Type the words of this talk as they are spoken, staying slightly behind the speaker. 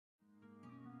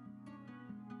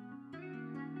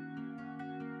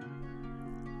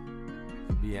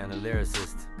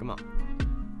BHamTheLyricist. Come on.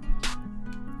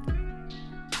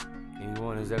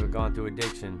 Anyone who's ever gone through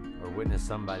addiction or witnessed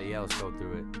somebody else go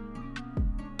through it,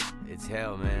 it's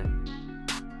hell, man.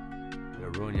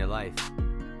 It'll ruin your life.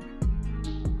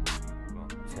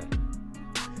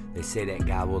 They say that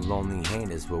God will only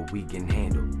hand us what we can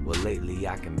handle. Well, lately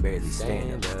I can barely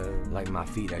stand up. Like my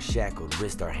feet are shackled,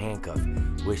 wrists are handcuffed.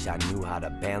 Wish I knew how to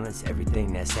balance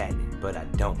everything that's happening, but I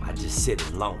don't. I just sit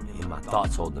alone in my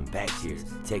thoughts, holding back tears,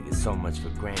 taking so much for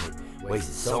granted,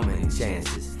 wasted so many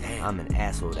chances. I'm an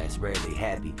asshole that's rarely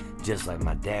happy, just like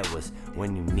my dad was.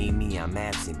 When you need me, I'm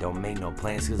absent. Don't make no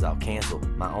plans, cause I'll cancel.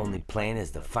 My only plan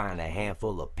is to find a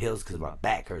handful of pills, cause my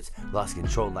back hurts. Lost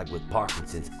control like with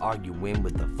Parkinson's, arguing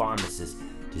with the pharmacist.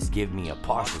 Just give me a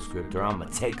partial script or I'ma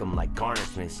take them like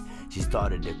garnishments. She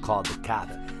started to call the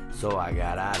cops, so I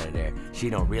got out of there. She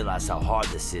don't realize how hard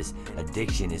this is.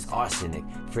 Addiction is arsenic,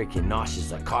 freaking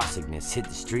nauseous like car sickness. Hit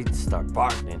the street and start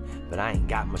bargaining, but I ain't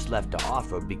got much left to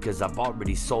offer because I've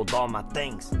already sold all my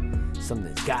things.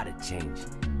 Something's gotta change.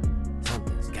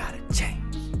 Something's gotta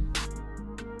change.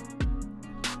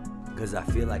 Cause I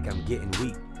feel like I'm getting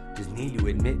weak, just need to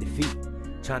admit defeat.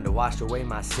 Trying to wash away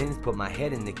my sins, put my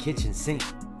head in the kitchen sink.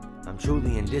 I'm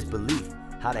truly in disbelief,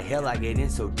 how the hell I get in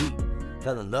so deep.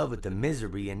 Fell in love with the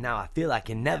misery and now I feel I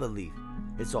can never leave.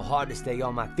 It's so hard to stay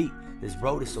on my feet, this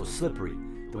road is so slippery.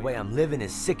 The way I'm living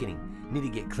is sickening, need to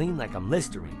get clean like I'm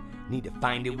Listerine. Need to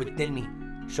find it within me,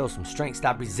 show some strength,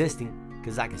 stop resisting,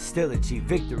 cause I can still achieve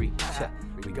victory,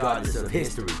 regardless of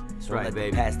history. Don't let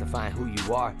the past define who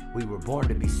you are, we were born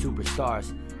to be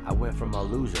superstars. I went from a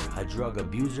loser, a drug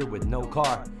abuser with no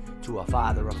car, to a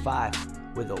father of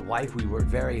 5. With a wife, we worked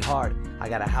very hard. I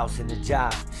got a house and a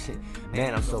job. Shit,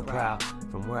 man, I'm so proud.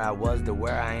 From where I was to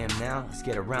where I am now, let's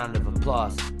get a round of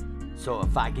applause. So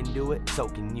if I can do it, so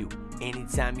can you.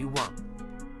 Anytime you want.